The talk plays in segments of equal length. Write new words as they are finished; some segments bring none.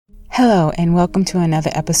Hello, and welcome to another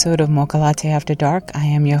episode of Mocha Latte After Dark. I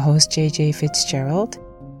am your host, JJ Fitzgerald,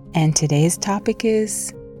 and today's topic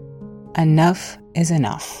is enough is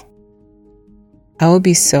enough. I will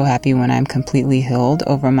be so happy when I'm completely healed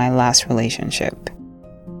over my last relationship,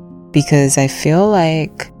 because I feel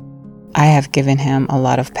like I have given him a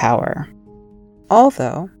lot of power.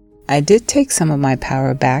 Although, I did take some of my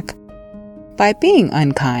power back by being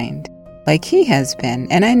unkind, like he has been.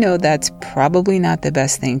 And I know that's probably not the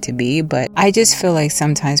best thing to be, but I just feel like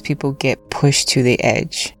sometimes people get pushed to the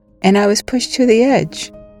edge. And I was pushed to the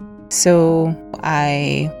edge. So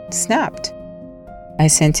I snapped. I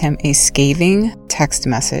sent him a scathing text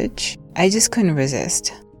message. I just couldn't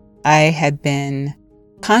resist. I had been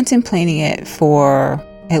contemplating it for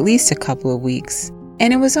at least a couple of weeks,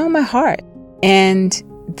 and it was on my heart. And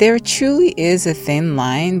there truly is a thin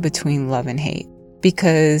line between love and hate,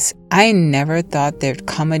 because I never thought there'd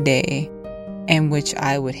come a day in which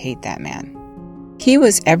I would hate that man. He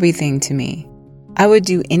was everything to me. I would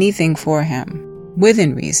do anything for him,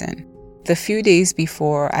 within reason. The few days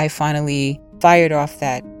before I finally fired off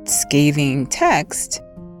that scathing text,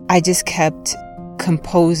 I just kept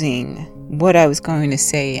composing what I was going to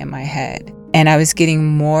say in my head. And I was getting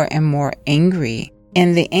more and more angry.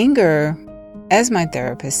 And the anger, as my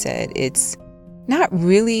therapist said, it's not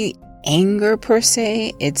really anger per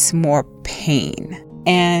se, it's more pain.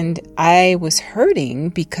 And I was hurting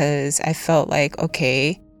because I felt like,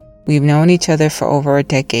 okay, we've known each other for over a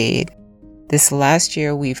decade. This last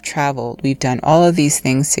year we've traveled, we've done all of these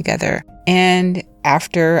things together. And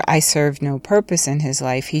after I served no purpose in his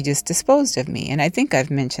life, he just disposed of me. And I think I've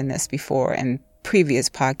mentioned this before in previous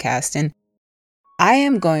podcasts. And I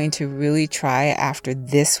am going to really try after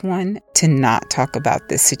this one to not talk about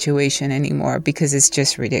this situation anymore, because it's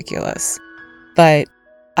just ridiculous. But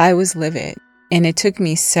I was livid, and it took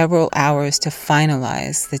me several hours to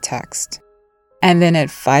finalize the text. And then at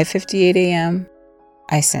 5:58 a.m.,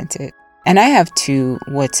 I sent it. And I have two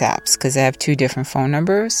WhatsApps because I have two different phone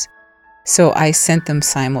numbers. So I sent them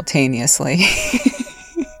simultaneously.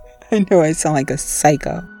 I know I sound like a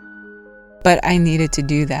psycho, but I needed to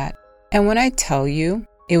do that. And when I tell you,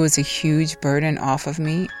 it was a huge burden off of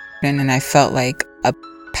me, and I felt like a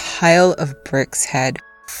pile of bricks had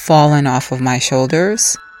fallen off of my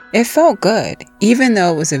shoulders. It felt good, even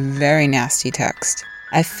though it was a very nasty text.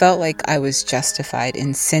 I felt like I was justified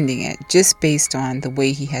in sending it just based on the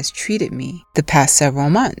way he has treated me the past several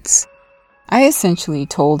months. I essentially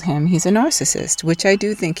told him he's a narcissist, which I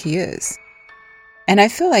do think he is. And I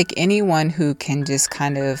feel like anyone who can just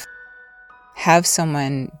kind of have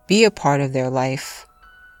someone be a part of their life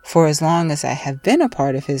for as long as I have been a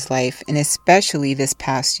part of his life, and especially this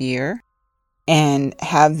past year, and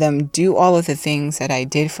have them do all of the things that I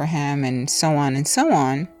did for him and so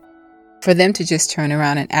on, for them to just turn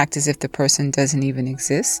around and act as if the person doesn't even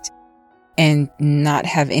exist and not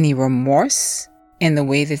have any remorse in the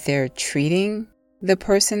way that they're treating the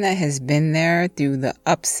person that has been there through the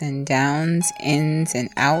ups and downs, ins and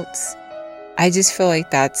outs. I just feel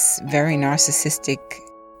like that's very narcissistic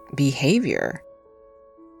behavior.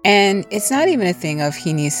 And it's not even a thing of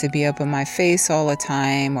he needs to be up in my face all the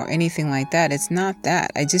time or anything like that. It's not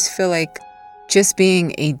that. I just feel like just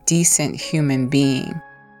being a decent human being.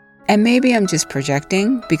 And maybe I'm just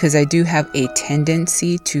projecting, because I do have a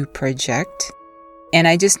tendency to project. And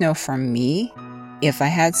I just know for me, if I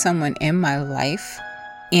had someone in my life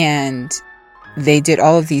and they did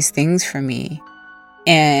all of these things for me,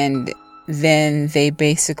 and then they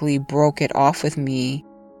basically broke it off with me,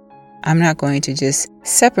 I'm not going to just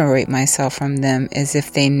separate myself from them as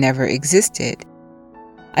if they never existed.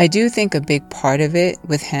 I do think a big part of it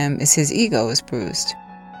with him is his ego is bruised.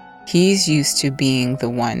 He's used to being the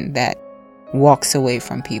one that walks away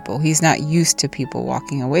from people. He's not used to people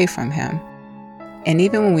walking away from him. And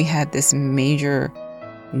even when we had this major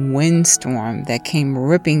windstorm that came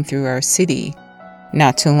ripping through our city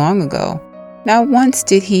not too long ago, not once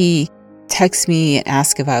did he text me and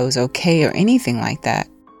ask if I was okay or anything like that.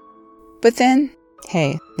 But then,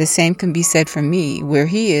 hey, the same can be said for me. Where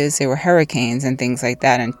he is, there were hurricanes and things like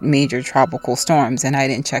that and major tropical storms, and I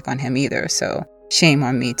didn't check on him either, so shame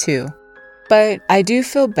on me too. But I do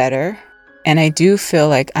feel better, and I do feel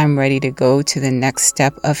like I'm ready to go to the next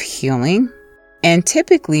step of healing. And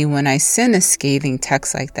typically when I send a scathing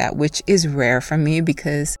text like that, which is rare for me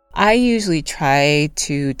because I usually try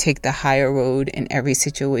to take the higher road in every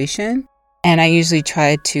situation, and I usually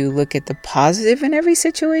try to look at the positive in every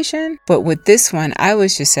situation. But with this one, I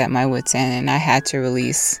was just at my wit's end and I had to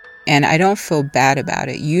release. And I don't feel bad about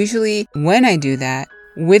it. Usually when I do that,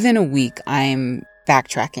 within a week, I'm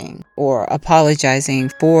backtracking or apologizing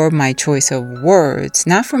for my choice of words,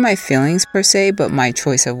 not for my feelings per se, but my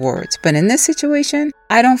choice of words. But in this situation,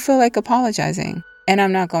 I don't feel like apologizing. And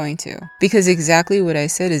I'm not going to, because exactly what I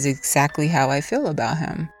said is exactly how I feel about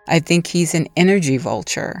him. I think he's an energy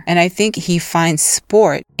vulture, and I think he finds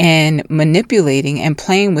sport in manipulating and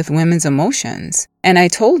playing with women's emotions. And I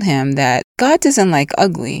told him that God doesn't like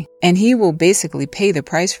ugly, and he will basically pay the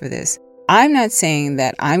price for this. I'm not saying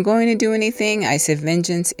that I'm going to do anything. I said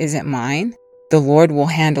vengeance isn't mine. The Lord will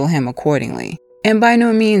handle him accordingly. And by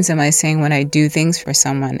no means am I saying when I do things for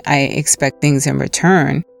someone, I expect things in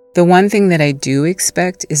return. The one thing that I do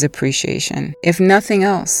expect is appreciation, if nothing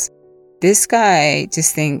else. This guy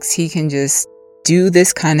just thinks he can just do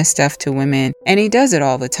this kind of stuff to women, and he does it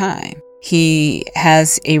all the time. He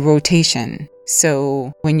has a rotation.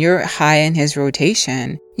 So when you're high in his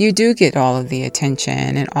rotation, you do get all of the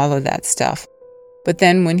attention and all of that stuff. But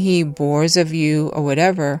then when he bores of you or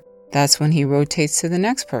whatever, that's when he rotates to the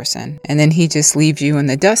next person. And then he just leaves you in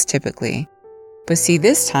the dust typically. But see,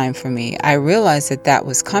 this time for me, I realized that that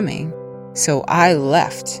was coming. So I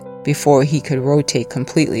left before he could rotate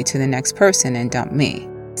completely to the next person and dump me.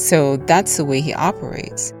 So that's the way he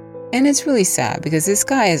operates. And it's really sad because this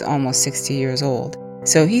guy is almost 60 years old.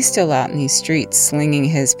 So he's still out in these streets slinging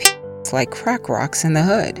his like crack rocks in the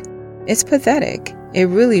hood. It's pathetic. It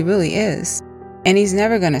really, really is. And he's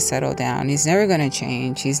never going to settle down. He's never going to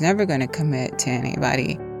change. He's never going to commit to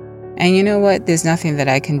anybody. And you know what? There's nothing that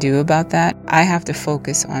I can do about that. I have to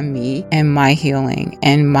focus on me and my healing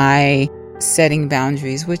and my setting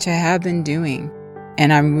boundaries, which I have been doing.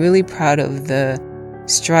 And I'm really proud of the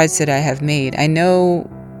strides that I have made. I know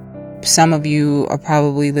some of you are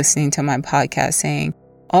probably listening to my podcast saying,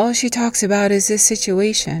 all she talks about is this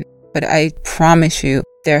situation. But I promise you,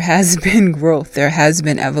 there has been growth. There has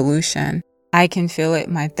been evolution. I can feel it.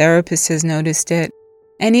 My therapist has noticed it.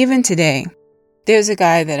 And even today, there's a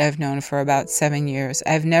guy that I've known for about 7 years.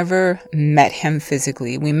 I've never met him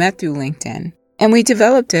physically. We met through LinkedIn. And we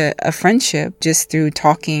developed a friendship just through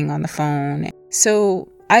talking on the phone. So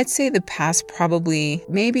I'd say the past probably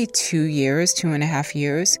maybe 2 years, 2.5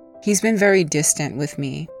 years, he's been very distant with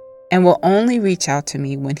me and will only reach out to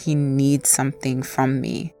me when he needs something from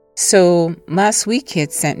me. So last week he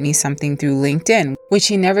had sent me something through LinkedIn, which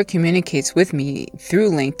he never communicates with me through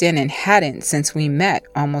LinkedIn and hadn't since we met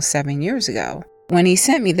almost 7 years ago. When he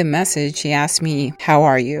sent me the message, he asked me, "How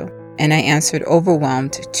are you?" And I answered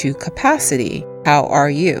overwhelmed to capacity, "How are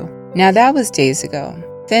you?" Now that was days ago.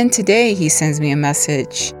 Then today he sends me a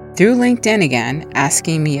message through LinkedIn again,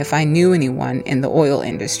 asking me if I knew anyone in the oil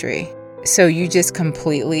industry. So you just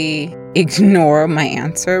completely ignore my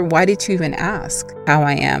answer? Why did you even ask how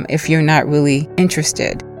I am if you're not really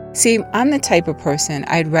interested? See, I'm the type of person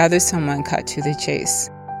I'd rather someone cut to the chase.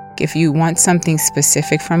 If you want something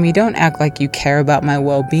specific from me, don't act like you care about my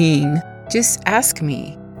well-being. Just ask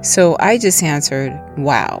me. So I just answered,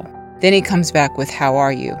 "Wow." Then he comes back with, "How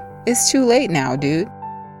are you?" It's too late now, dude.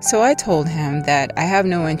 So I told him that I have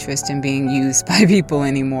no interest in being used by people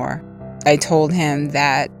anymore. I told him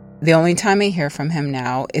that the only time I hear from him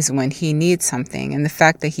now is when he needs something, and the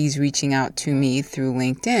fact that he's reaching out to me through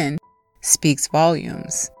LinkedIn speaks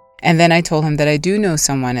volumes. And then I told him that I do know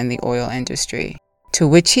someone in the oil industry, to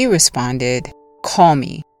which he responded, "Call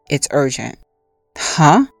me, it's urgent."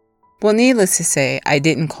 Huh? Well, needless to say, I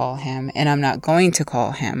didn't call him, and I'm not going to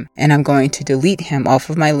call him, and I'm going to delete him off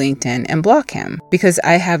of my LinkedIn and block him because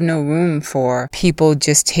I have no room for people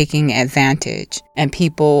just taking advantage and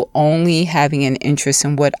people only having an interest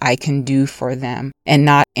in what I can do for them and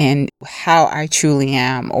not in how I truly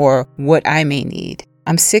am or what I may need.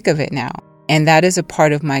 I'm sick of it now. And that is a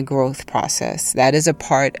part of my growth process. That is a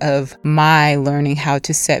part of my learning how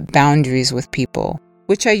to set boundaries with people,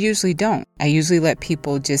 which I usually don't. I usually let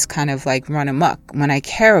people just kind of like run amok when I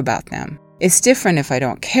care about them. It's different if I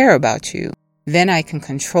don't care about you. Then I can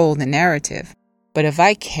control the narrative. But if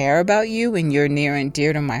I care about you and you're near and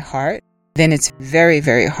dear to my heart, then it's very,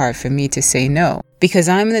 very hard for me to say no. Because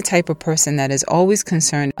I'm the type of person that is always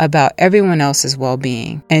concerned about everyone else's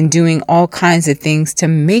well-being and doing all kinds of things to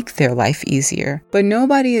make their life easier. But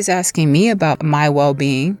nobody is asking me about my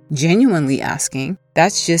well-being, genuinely asking.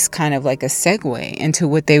 That's just kind of like a segue into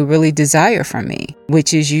what they really desire from me,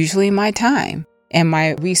 which is usually my time and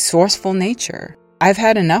my resourceful nature. I've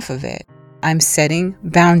had enough of it. I'm setting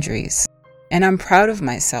boundaries and I'm proud of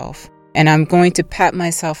myself. And I'm going to pat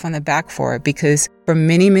myself on the back for it because for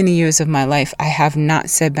many, many years of my life, I have not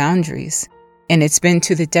set boundaries. And it's been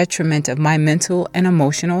to the detriment of my mental and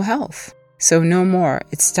emotional health. So no more.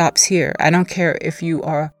 It stops here. I don't care if you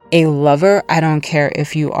are a lover. I don't care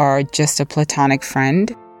if you are just a platonic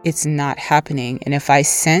friend. it's not happening. And if I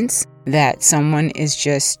sense that someone is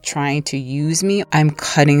just trying to use me, I'm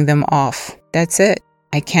cutting them off. That's it.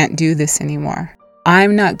 I can't do this anymore.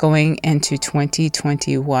 I'm not going into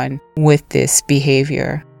 2021 with this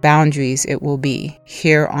behavior. Boundaries it will be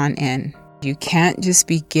here on in. You can't just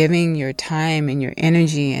be giving your time and your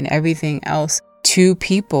energy and everything else to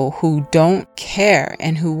people who don't care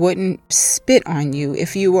and who wouldn't spit on you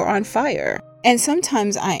if you were on fire. And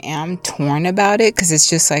sometimes I am torn about it because it's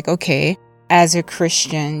just like, okay, as a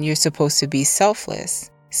Christian, you're supposed to be selfless.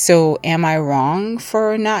 So am I wrong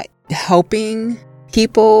for not helping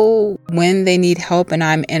people when they need help and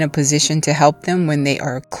I'm in a position to help them when they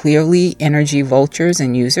are clearly energy vultures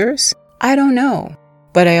and users? I don't know.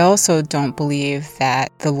 But I also don't believe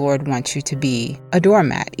that the Lord wants you to be a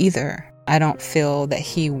doormat either. I don't feel that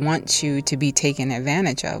He wants you to be taken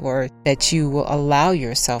advantage of or that you will allow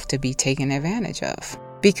yourself to be taken advantage of.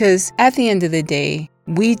 Because at the end of the day,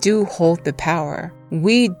 we do hold the power.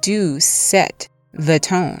 We do set the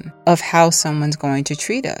tone of how someone's going to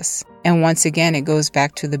treat us. And once again, it goes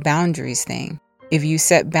back to the boundaries thing. If you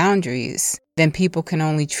set boundaries, then people can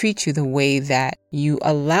only treat you the way that you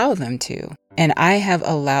allow them to. And I have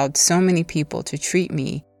allowed so many people to treat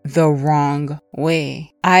me the wrong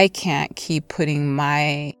way. I can't keep putting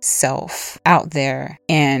myself out there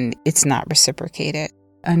and it's not reciprocated.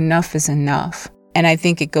 Enough is enough. And I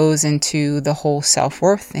think it goes into the whole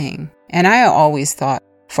self-worth thing. And I always thought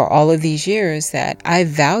for all of these years that I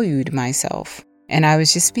valued myself and I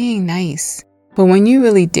was just being nice. But when you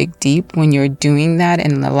really dig deep, when you're doing that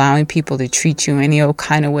and allowing people to treat you any old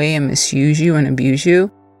kind of way and misuse you and abuse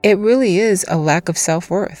you, it really is a lack of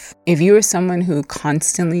self-worth. If you are someone who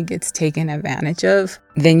constantly gets taken advantage of,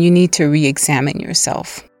 then you need to re-examine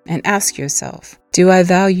yourself and ask yourself, do I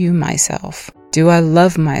value myself? Do I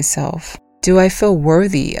love myself? Do I feel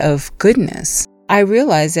worthy of goodness? I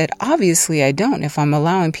realize that obviously I don't if I'm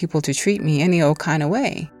allowing people to treat me any old kind of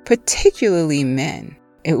way, particularly men.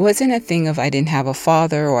 It wasn't a thing of I didn't have a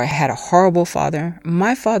father or I had a horrible father.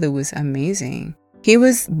 My father was amazing. He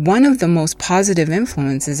was one of the most positive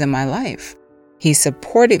influences in my life. He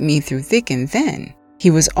supported me through thick and thin.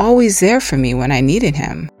 He was always there for me when I needed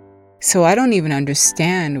him. So I don't even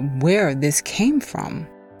understand where this came from.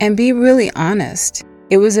 And be really honest,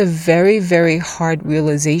 it was a very, very hard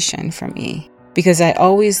realization for me because I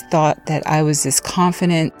always thought that I was this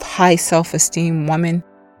confident, high self-esteem woman.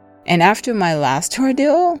 And after my last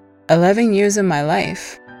ordeal, 11 years of my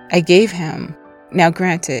life, I gave him. Now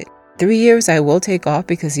granted, 3 years I will take off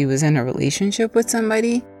because he was in a relationship with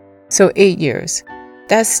somebody. So 8 years.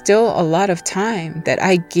 That's still a lot of time that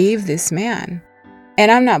I gave this man.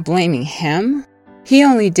 And I'm not blaming him. He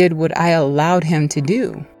only did what I allowed him to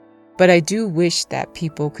do. But I do wish that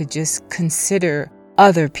people could just consider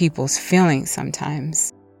other people's feelings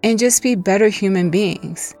sometimes and just be better human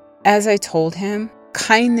beings. As I told him,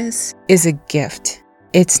 kindness is a gift.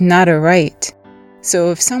 It's not a right. So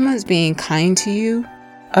if someone's being kind to you,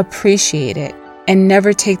 appreciate it and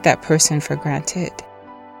never take that person for granted.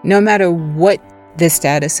 No matter what the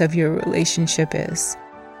status of your relationship is,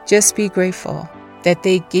 just be grateful that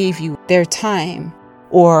they gave you their time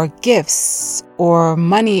or gifts or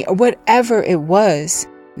money or whatever it was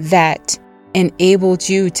that enabled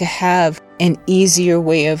you to have an easier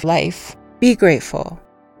way of life. Be grateful.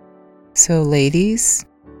 So ladies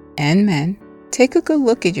and men, take a good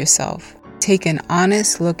look at yourself. Take an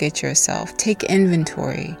honest look at yourself. Take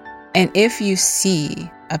inventory. And if you see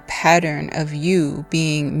a pattern of you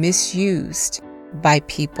being misused by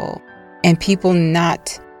people and people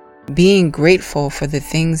not being grateful for the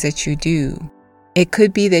things that you do, it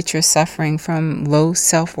could be that you're suffering from low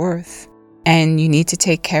self-worth and you need to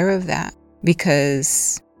take care of that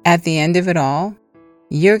because at the end of it all,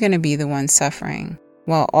 you're going to be the one suffering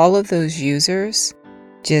while all of those users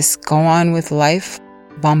just go on with life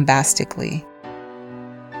bombastically.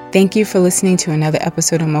 Thank you for listening to another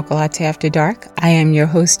episode of Mocha Latte After Dark. I am your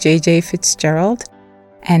host, JJ Fitzgerald.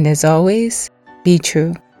 And as always, be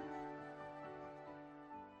true.